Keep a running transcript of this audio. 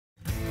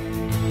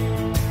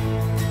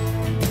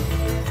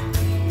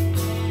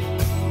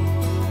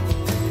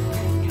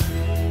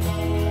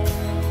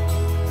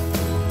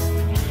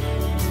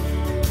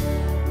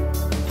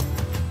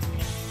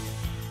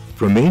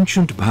From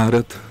ancient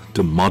Bharat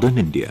to modern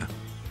India,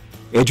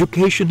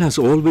 education has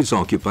always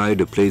occupied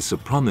a place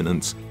of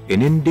prominence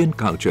in Indian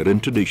culture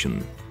and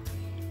tradition.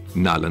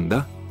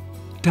 Nalanda,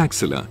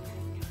 Taxila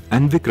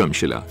and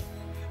Vikramshila,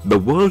 the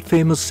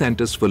world-famous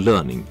centers for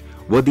learning,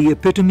 were the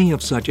epitome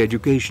of such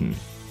education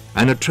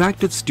and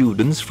attracted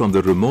students from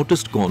the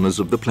remotest corners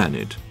of the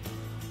planet.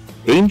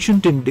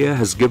 Ancient India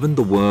has given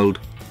the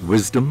world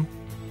wisdom,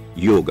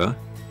 yoga,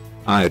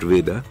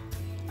 Ayurveda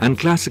and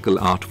classical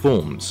art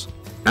forms.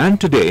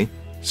 And today,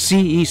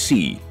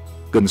 CEC,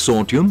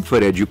 Consortium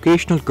for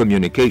Educational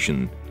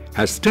Communication,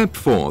 has stepped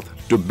forth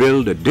to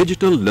build a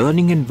digital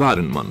learning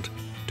environment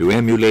to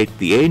emulate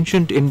the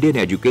ancient Indian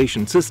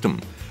education system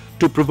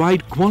to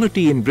provide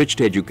quality-enriched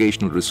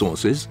educational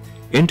resources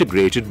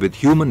integrated with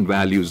human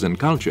values and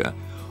culture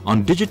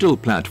on digital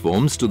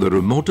platforms to the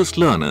remotest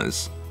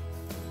learners.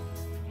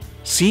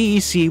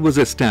 CEC was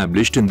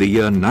established in the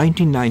year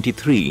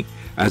 1993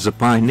 as a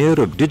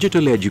pioneer of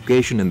digital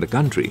education in the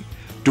country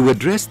to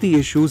address the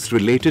issues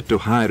related to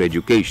higher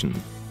education.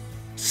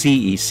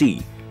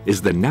 CEC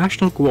is the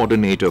national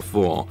coordinator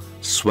for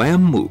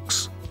Swayam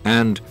MOOCs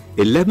and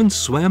 11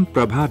 Swayam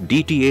Prabha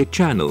DTA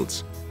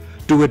channels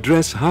to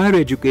address higher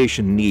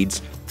education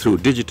needs through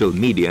digital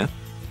media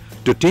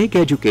to take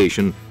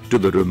education to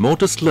the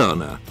remotest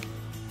learner.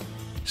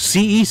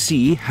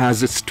 CEC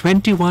has its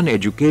 21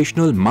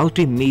 Educational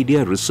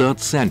Multimedia Research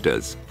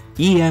Centers,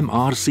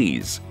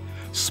 EMRCs,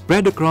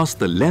 spread across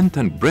the length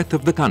and breadth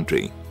of the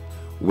country,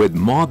 with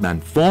more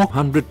than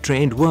 400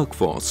 trained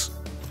workforce,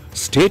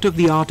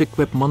 state-of-the-art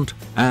equipment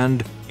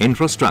and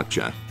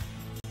infrastructure.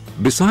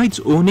 Besides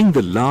owning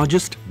the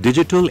largest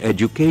digital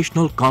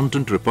educational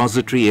content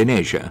repository in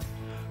Asia,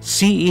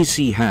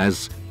 CEC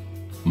has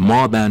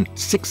more than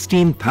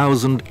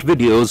 16,000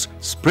 videos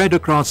spread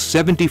across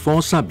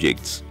 74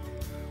 subjects,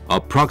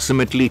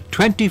 approximately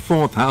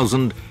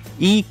 24,000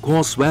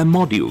 e-courseware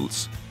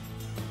modules,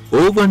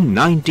 over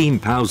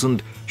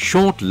 19,000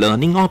 short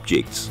learning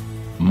objects,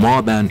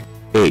 more than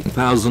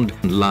 8,000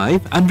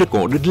 live and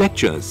recorded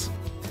lectures,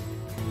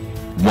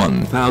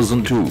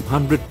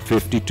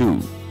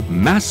 1,252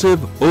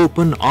 massive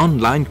open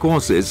online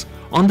courses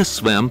on the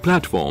Swayam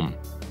platform.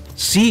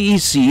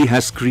 CEC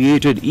has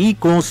created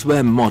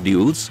e-courseware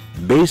modules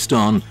based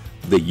on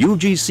the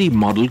UGC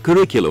model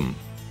curriculum,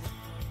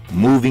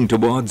 moving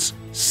towards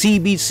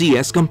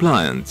CBCS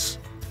compliance,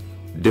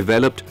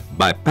 developed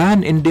by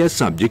Pan-India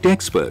subject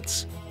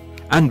experts,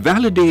 and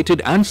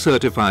validated and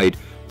certified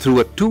through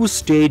a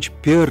two-stage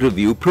peer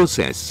review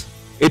process.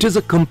 It is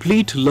a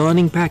complete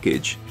learning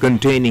package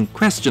containing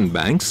question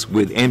banks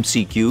with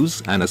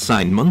MCQs and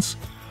assignments,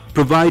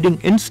 providing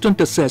instant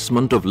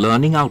assessment of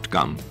learning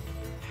outcome.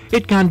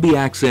 It can be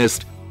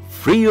accessed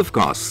free of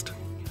cost.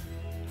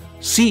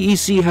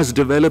 CEC has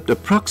developed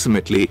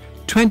approximately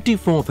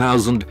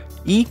 24,000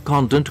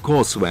 e-content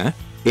courseware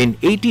in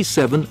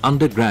 87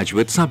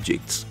 undergraduate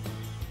subjects,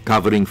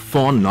 covering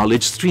 4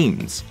 knowledge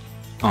streams: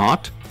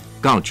 art,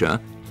 culture,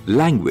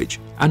 language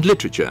and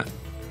literature,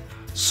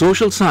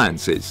 social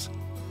sciences,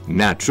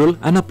 natural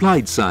and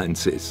applied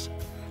sciences,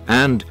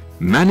 and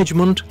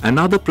management and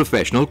other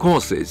professional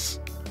courses.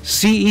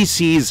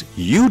 CEC's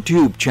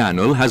YouTube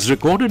channel has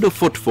recorded a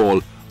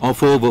footfall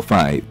of over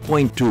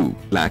 5.2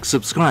 lakh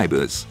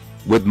subscribers,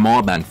 with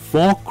more than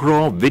 4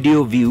 crore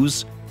video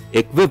views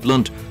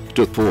equivalent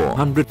to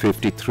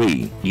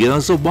 453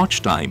 years of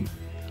watch time,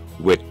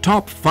 with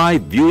top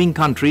 5 viewing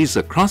countries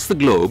across the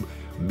globe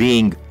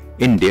being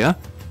India,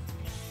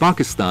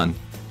 Pakistan,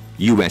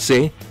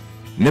 USA,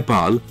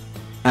 Nepal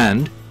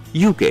and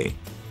UK.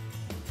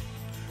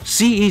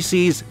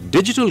 CEC's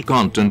digital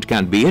content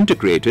can be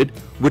integrated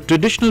with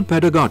traditional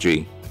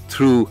pedagogy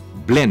through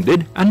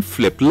blended and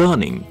flipped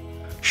learning,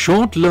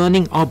 short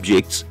learning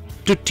objects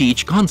to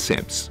teach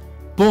concepts,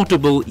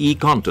 portable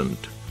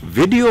e-content,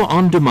 video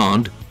on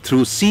demand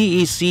through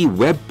CEC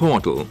web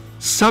portal,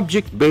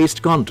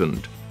 subject-based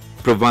content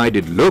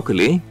provided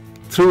locally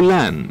through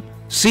LAN.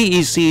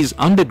 CEC's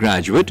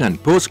undergraduate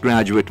and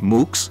postgraduate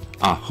MOOCs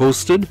are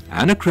hosted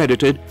and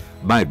accredited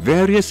by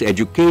various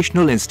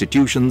educational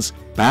institutions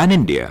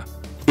pan-India.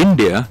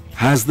 India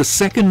has the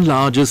second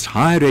largest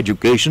higher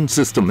education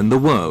system in the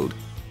world.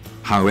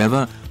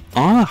 However,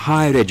 our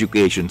higher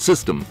education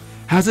system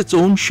has its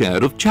own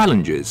share of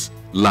challenges,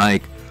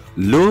 like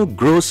low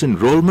gross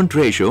enrollment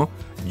ratio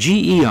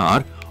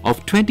GER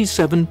of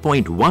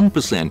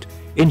 27.1%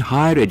 in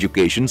higher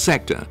education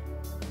sector,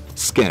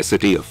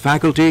 scarcity of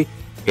faculty,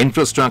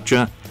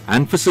 infrastructure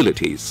and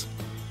facilities,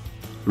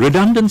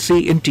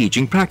 redundancy in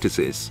teaching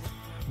practices,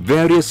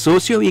 various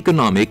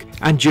socio-economic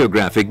and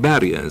geographic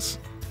barriers,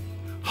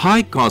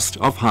 high cost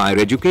of higher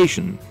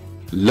education,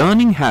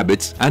 learning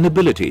habits and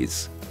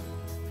abilities,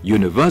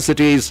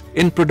 universities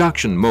in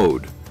production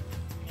mode,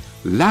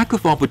 lack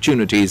of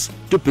opportunities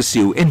to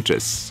pursue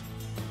interests.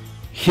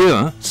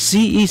 Here,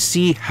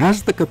 CEC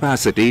has the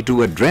capacity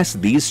to address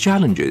these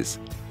challenges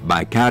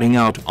by carrying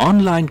out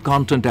online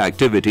content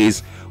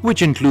activities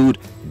which include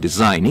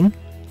designing,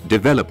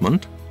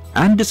 development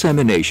and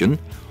dissemination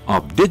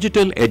of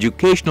digital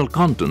educational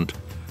content,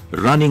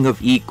 running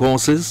of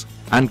e-courses,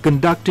 and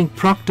conducting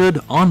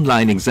proctored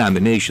online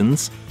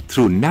examinations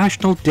through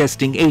National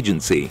Testing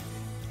Agency,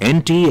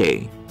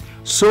 NTA.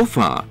 So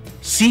far,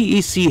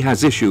 CEC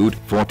has issued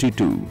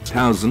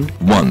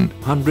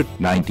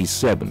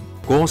 42,197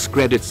 course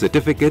credit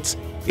certificates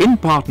in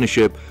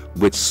partnership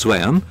with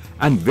SWAYAM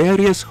and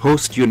various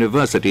host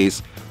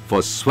universities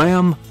for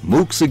SWAYAM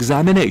MOOCs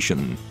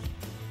examination.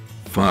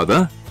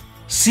 Further,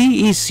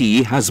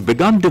 CEC has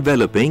begun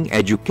developing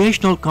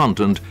educational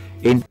content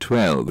in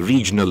 12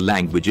 regional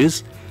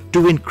languages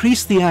to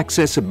increase the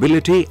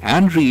accessibility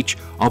and reach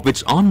of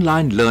its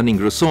online learning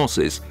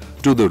resources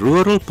to the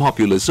rural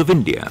populace of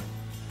India.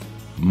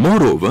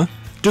 Moreover,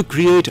 to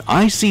create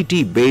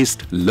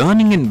ICT-based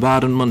learning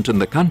environment in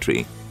the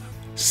country,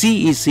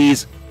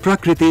 CEC's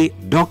Prakriti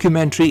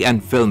Documentary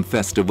and Film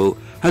Festival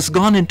has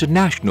gone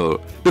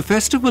international. The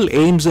festival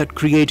aims at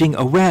creating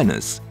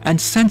awareness and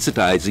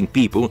sensitizing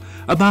people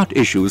about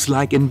issues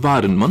like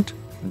environment,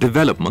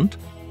 development,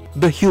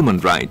 the human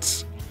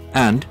rights,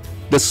 and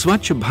the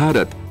Swachh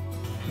Bharat.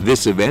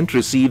 This event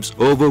receives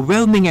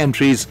overwhelming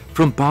entries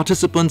from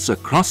participants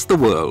across the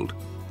world.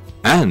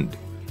 And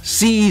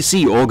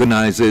CEC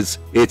organizes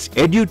its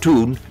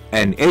EduTune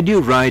and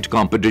EduWrite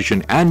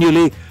competition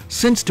annually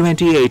since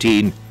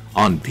 2018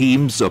 on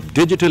themes of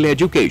digital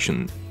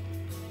education.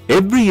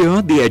 Every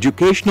year, the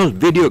educational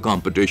video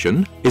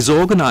competition is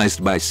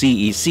organized by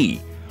CEC,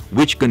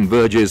 which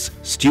converges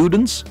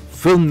students,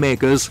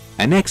 filmmakers,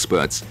 and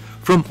experts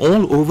from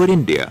all over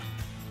India.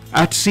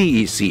 At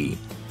CEC,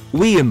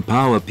 we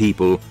empower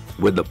people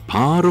with the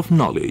power of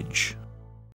knowledge.